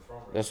ain't even from.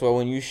 That's why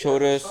when you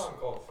showed There's us, a song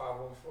called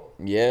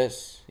 514.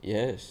 yes.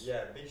 Yeah,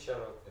 big shout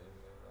out to him,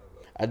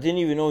 man. I didn't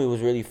even know he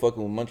was really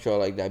fucking with Montreal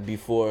like that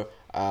before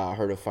I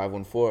heard of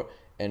 514.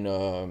 And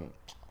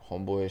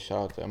homeboy, shout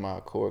out to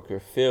my coworker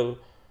Phil.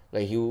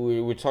 Like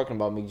we were talking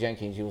about Mick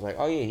Jenkins. He was like,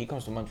 "Oh yeah, he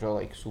comes to Montreal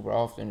like super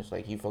often. It's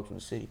like he fucks with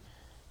the city."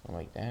 I'm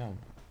like, "Damn."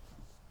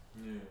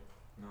 Yeah,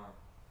 no.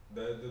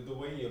 The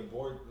way he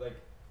like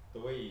the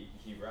way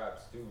he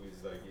raps too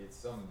is like it's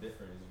something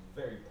different. It's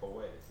very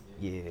poetic.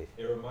 It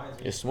reminds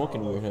me. It's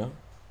smoking weird, huh?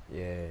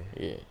 Yeah.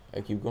 Yeah.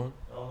 I keep going.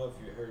 I don't know if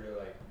you heard it,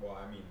 like, well,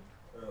 I mean,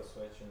 Earl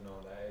Sweatshirt and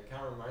all that. It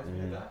kind of reminds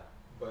me of that,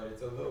 but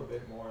it's a little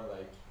bit more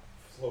like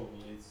flowy.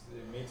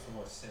 It makes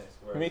more sense.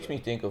 It makes me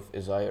think of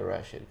Isaiah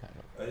Rashid kind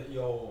of.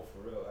 Yo,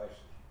 for real,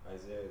 actually,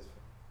 Isaiah is.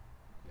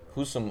 You know.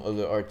 Who's some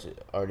other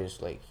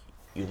artists like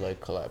you like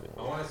collabing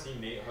I with? want to see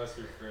Nate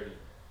Husser, Freddie.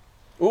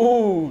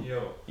 Ooh.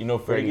 Yo. You know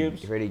Freddie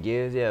Gibbs? Freddie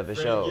Gibbs, yeah, for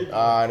Freddie sure. Gibbs.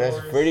 That's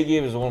Freddie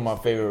Gibbs is one of my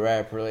favorite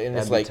rappers. And That'd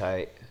it's be like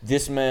tight.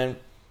 this man.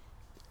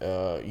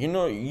 You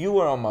know, you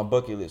were on my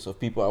bucket list of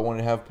people I want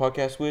to have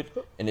podcasts with,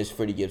 and there's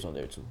Freddie Gibbs on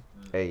there too.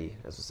 Hey,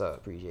 that's what's up.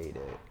 Appreciate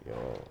that.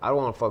 Yo, I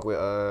want to fuck with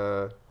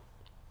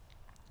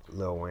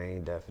Lil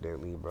Wayne,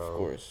 definitely, bro. of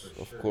course,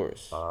 For of sure.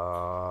 course. Uh,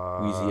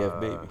 Weezy F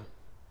baby.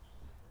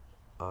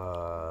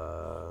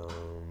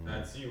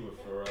 That's you with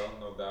Pharrell,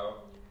 no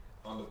doubt.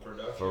 On the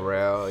production.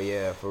 Pharrell,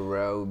 yeah,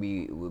 Pharrell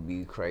would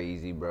be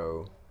crazy,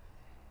 bro.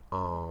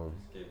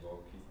 Skate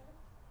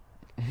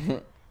low-key.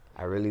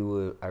 I really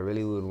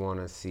would want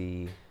to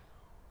see.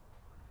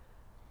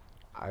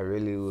 I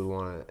really would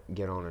want to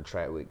get on a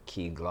track with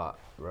Key Glock,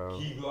 bro.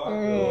 Key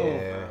Glock,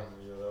 Yeah.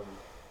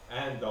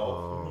 And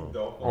Dolph. You need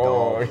Dolph.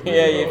 Oh Dolph.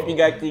 yeah, if you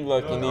got King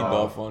Luck, you need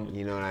Dolph on it.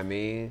 You know what I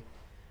mean?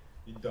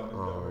 You dumb and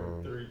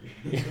dumber 3.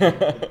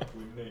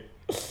 With Nick.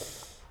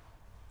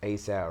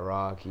 ASAP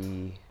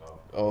Rocky.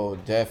 Oh,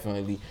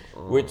 definitely.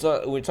 We're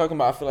talking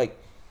about. I feel like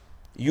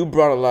you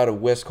brought a lot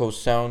of West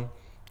Coast sound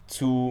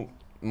to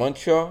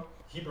Montreal,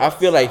 I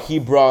feel like he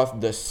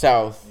brought the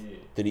South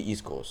to the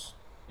East Coast.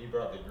 He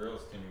brought the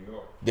grills to New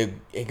York.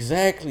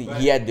 Exactly.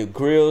 He had the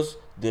grills,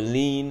 the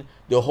lean,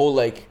 the whole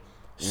like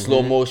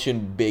slow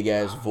motion big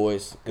ass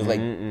voice. Cause like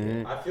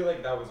I feel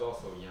like that was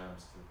also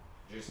Yams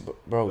too. Just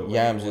bro,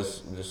 Yams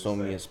is there's so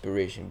many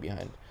inspiration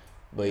behind it.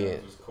 But yeah.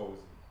 It was cozy.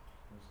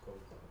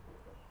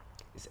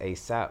 It's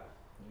ASAP.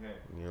 Yeah.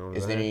 You know what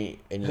Is I'm there saying?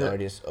 any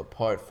artists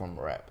apart from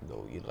rap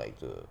though you'd like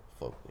to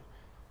fuck with?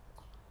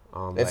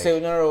 Let's Like, say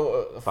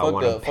no, if fuck I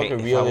want the to fuck paint, a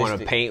if I want to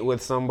realistic. paint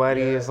with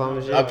somebody or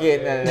some shit. Okay,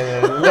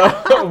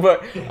 no,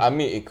 but I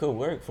mean it could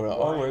work for the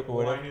artwork or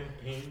whatever. Wine and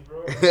paint,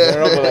 bro.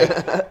 No, but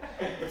like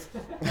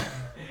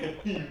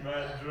He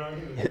mad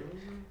drunk.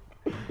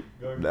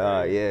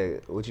 Nah, yeah.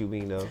 What you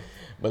mean though?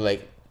 But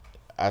like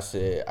I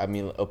said, I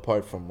mean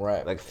apart from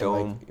rap, Like and,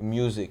 film? like,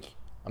 music.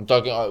 I'm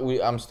talking.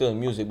 I'm still in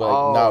music, but like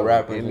Oh, not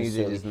rappers. and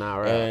music necessarily. is not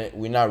rap. And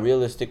we're not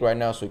realistic right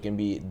now, so it can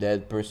be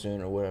dead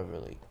person or whatever.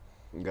 Like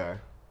Okay.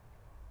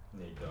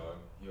 Nate Dogg.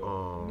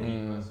 Yo,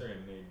 Nate Husser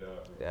and Nate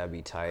Dogg. That'd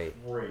be tight.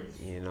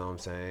 Crazy. You know what I'm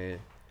saying?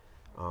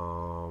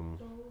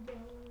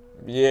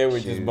 yeah, we're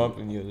just Shoot.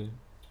 bumping the other.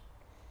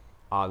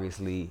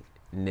 Obviously,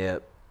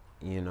 Nip.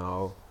 You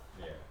know,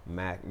 Yeah.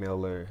 Mac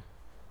Miller.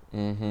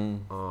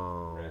 Mm-hmm.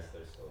 Rest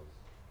their souls.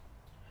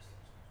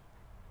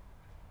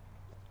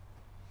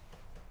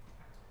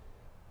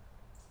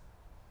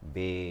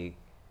 Big.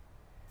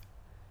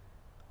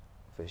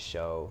 For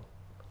sure.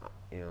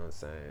 You know what I'm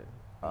saying?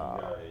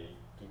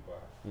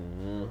 Tupac.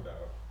 Mhm. No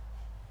doubt.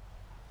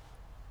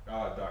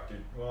 Dr.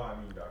 Well, I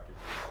mean Dr.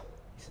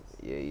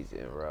 Yeah, he's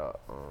in route.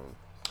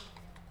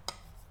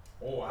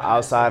 Oh,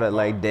 Outside of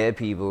like dead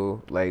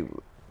people, like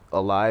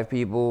alive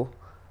people,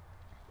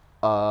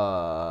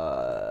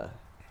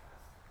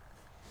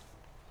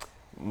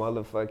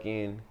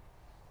 motherfucking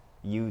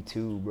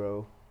U2,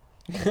 bro.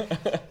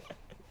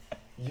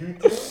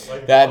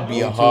 Like That'd be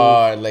YouTube,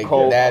 hard. Like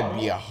Cold- that'd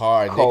be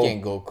hard. Cold- They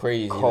can go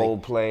crazy. Like,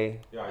 Coldplay,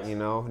 Yeah, I see. you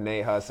know,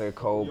 Nate Husser,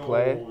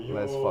 Coldplay.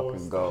 Let's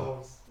fucking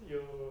go. Yo.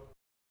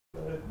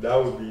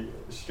 That would be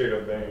straight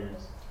up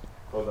bangers.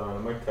 Hold on,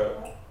 I'm gonna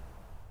cut.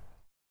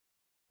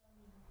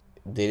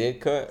 did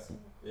it cut?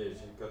 Yeah,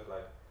 she cut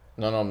like.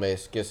 Non, mais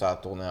est-ce que ça a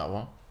tourné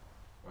avant?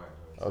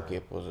 Ouais, Okay,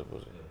 pause it.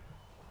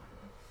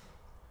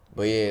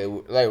 But yeah,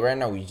 like right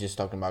now we just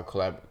talking about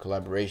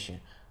collaboration.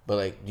 But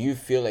like, do you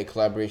feel like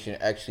collaboration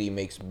actually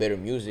makes better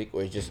music,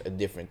 or it's just a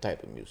different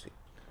type of music?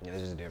 Yeah,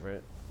 it's just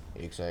different.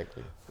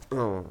 Exactly.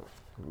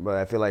 But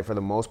I feel like for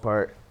the most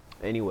part,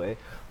 anyway,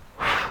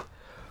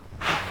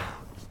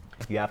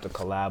 you have to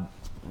collab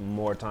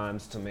more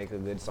times to make a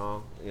good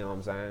song. You know what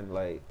I'm saying?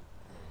 Like,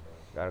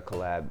 gotta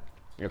collab.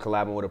 You're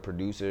collabing with a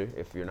producer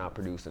if you're not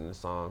producing the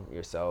song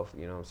yourself.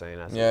 You know what I'm saying?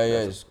 That's Yeah.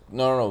 that's It's,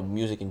 no.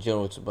 Music in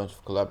general, it's a bunch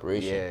of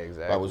collaboration. Yeah,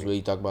 exactly. I was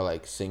really talking about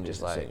like singers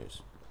Just and like-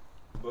 singers.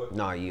 But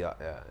No, you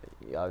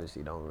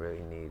obviously don't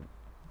really need.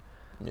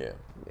 Yeah.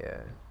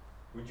 Yeah,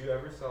 would you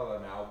ever sell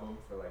an album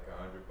for like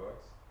 $100?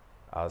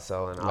 I'll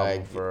sell an album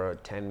Like- for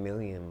 10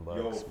 million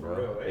bucks, for bro.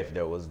 real, eh? If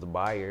there was the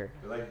buyer.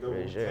 Like the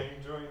For sure. Wu-Tang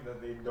joint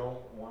that they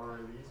don't want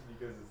to release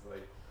because it's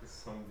like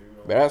some dude.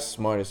 But that's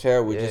smart as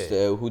hell. We Yeah. just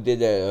who did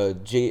that?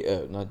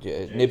 Not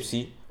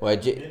Nipsey. Well,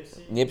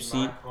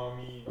 Nipsey, Black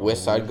Homie,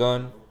 West Side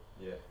Gun.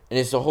 Yeah. And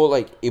it's a whole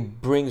like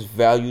it brings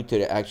value to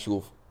the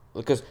actual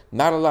because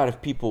not a lot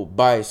of people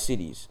buy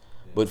CDs,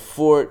 but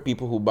for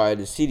people who buy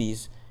the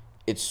CDs,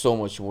 it's so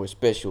much more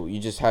special. You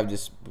just have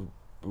this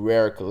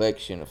rare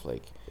collection of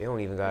like It don't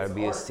even gotta It's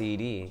be a art.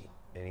 CD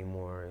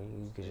anymore.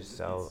 You could just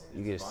sell.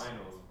 You could It's just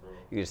vinyls, bro.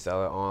 you could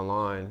sell it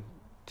online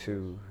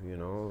too. You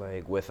know,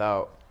 like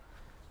without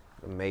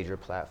the major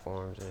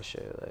platforms and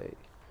shit. Like,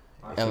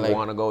 if And you like,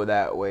 want to go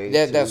that way,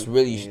 that's too,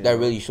 really you that know?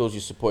 really shows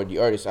you support the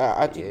artist.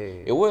 I think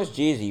Yeah. it was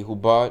Jay-Z who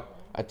bought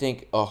I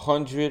think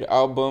 100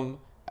 album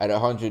at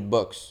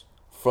 $100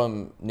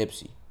 from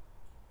Nipsey,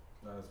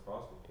 No, it's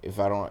possible.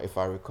 if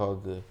I recall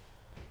good.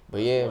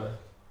 But yeah. What,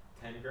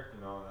 10 grand?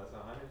 No, that's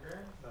 100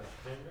 grand. That's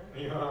 10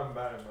 grand. You know I'm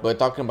bad at But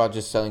talking about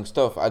just selling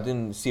stuff, I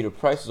didn't see the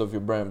prices of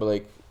your brand, but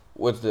like,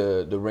 what's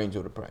the range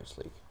of the price?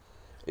 Like,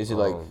 is it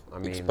like I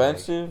mean,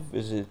 expensive?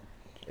 Is it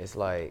It's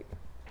like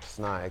it's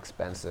not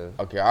expensive.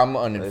 okay? I'm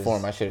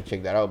uninformed. It's- I should have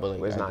checked that out, but like,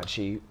 But it's I- not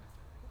cheap.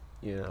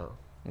 You know,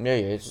 Yeah,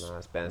 it's it's not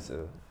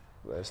expensive,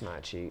 but it's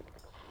not cheap.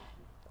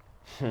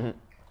 And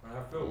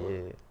I feel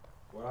Yeah.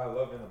 what I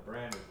love in a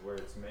brand is where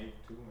it's made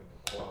too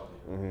and the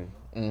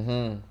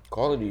quality.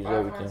 quality If is I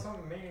everything. find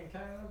something made in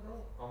Canada, bro,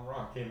 I'm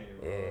rocking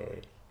it, bro. Yeah.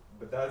 Like,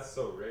 but that's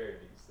so rare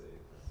these days.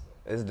 It's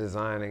like, It's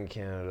designed in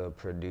Canada,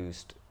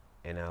 produced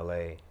in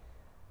LA.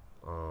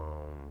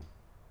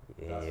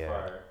 that's Yeah.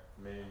 fire.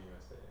 Made in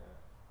USA,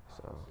 yeah.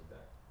 So. I fucks with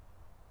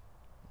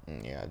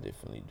that. Yeah, I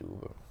definitely do,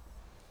 bro.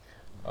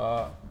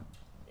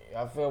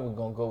 I feel we're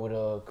gonna go with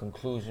a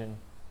conclusion,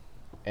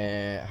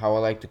 and how I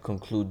like to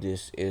conclude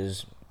this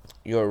is,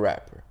 you're a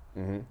rapper.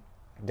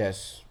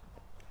 That's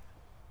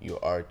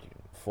your art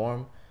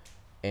form,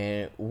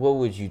 and what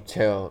would you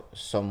tell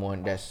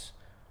someone that's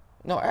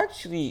no,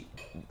 actually,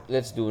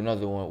 let's do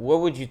another one. What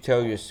would you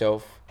tell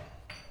yourself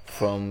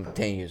from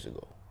 10 years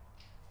ago?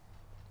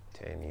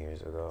 10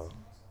 years ago.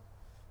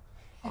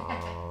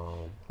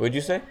 What'd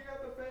you say?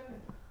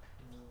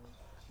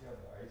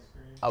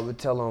 I would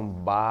tell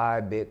them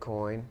buy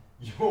Bitcoin.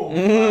 Yo,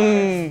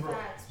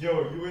 facts, bro.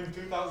 Yo, you in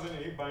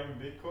 2008 buying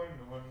Bitcoin?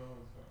 No one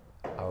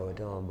knows. I would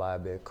tell them buy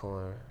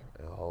Bitcoin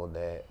and hold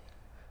that.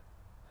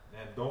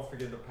 And don't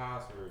forget the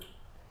password.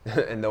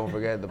 And don't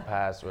forget the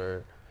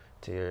password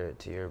to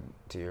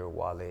your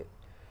wallet.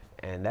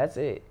 And that's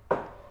it.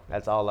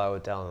 That's all I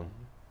would tell them.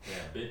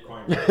 Yeah,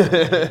 Bitcoin.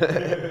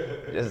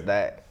 Just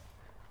that.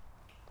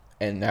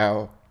 And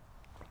now,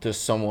 to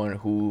someone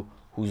who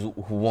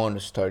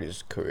wants to start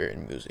his career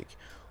in music,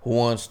 who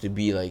wants to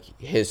be like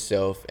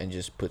himself and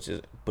just put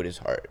his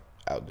heart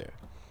out there.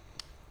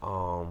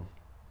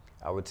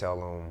 I would tell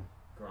them,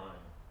 grind.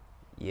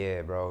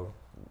 Yeah, bro.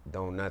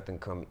 Don't nothing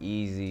come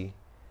easy.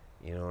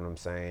 You know what I'm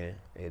saying?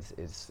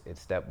 It's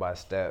step by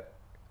step,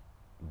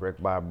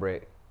 brick by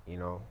brick. You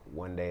know,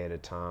 one day at a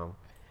time.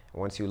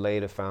 Once you lay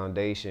the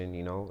foundation,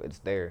 you know, it's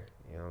there.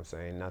 You know what I'm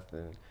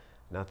saying?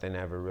 Nothing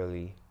ever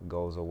really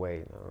goes away.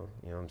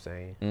 You know what I'm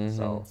saying? Mm-hmm.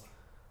 So,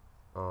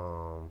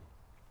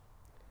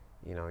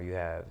 you know, you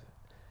have,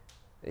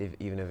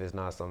 even if it's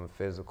not something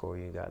physical,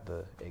 you got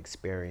the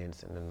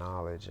experience and the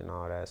knowledge and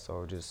all that.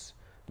 So just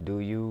do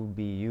you,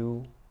 be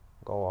you,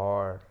 go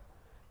hard.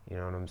 You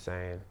know what I'm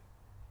saying?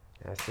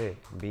 That's it.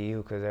 Be you,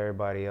 because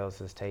everybody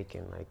else is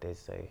taken, like they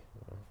say.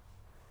 You know?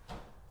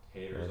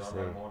 Haters That's are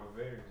my it.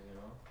 motivators, you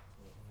know?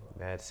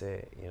 That's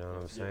it. You know what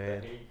I'm If you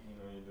saying? get the hate, you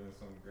know, you're doing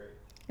something great.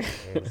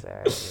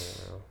 Exactly.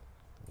 You know?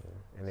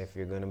 Yeah. And if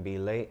you're gonna be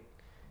late,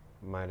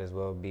 you might as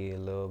well be a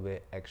little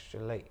bit extra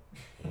late.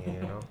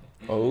 You know?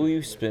 Oh,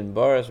 you spin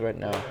bars right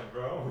now. Yeah,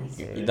 bro.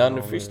 You done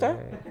the freestyle?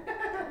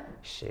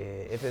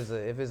 Shit. If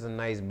it's a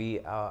nice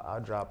beat,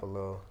 I'll drop a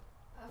little.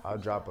 I'll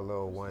drop a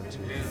little 1, 2.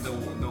 This is the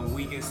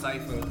weakest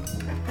cipher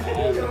I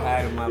ever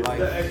had in my life.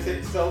 The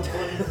XXL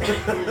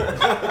 2022.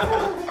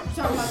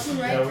 Talking about you,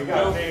 right? Yeah, we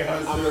got Nate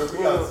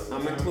Husser.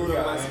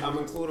 I'm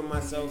including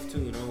myself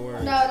too. Don't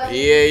worry. No,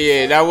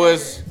 Yeah, that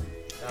was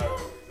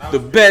the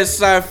best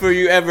cipher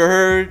you ever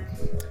heard.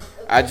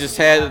 I just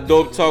had a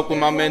dope talk with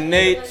my man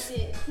Nate,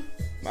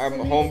 my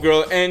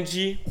homegirl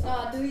Angie.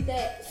 Do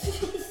that.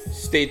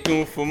 Stay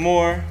tuned for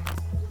more.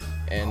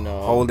 And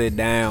Hold it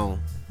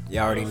down. You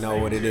already know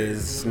what it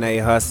is.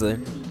 Nate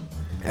Husser.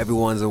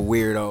 Everyone's a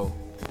weirdo.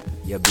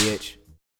 Ya bitch.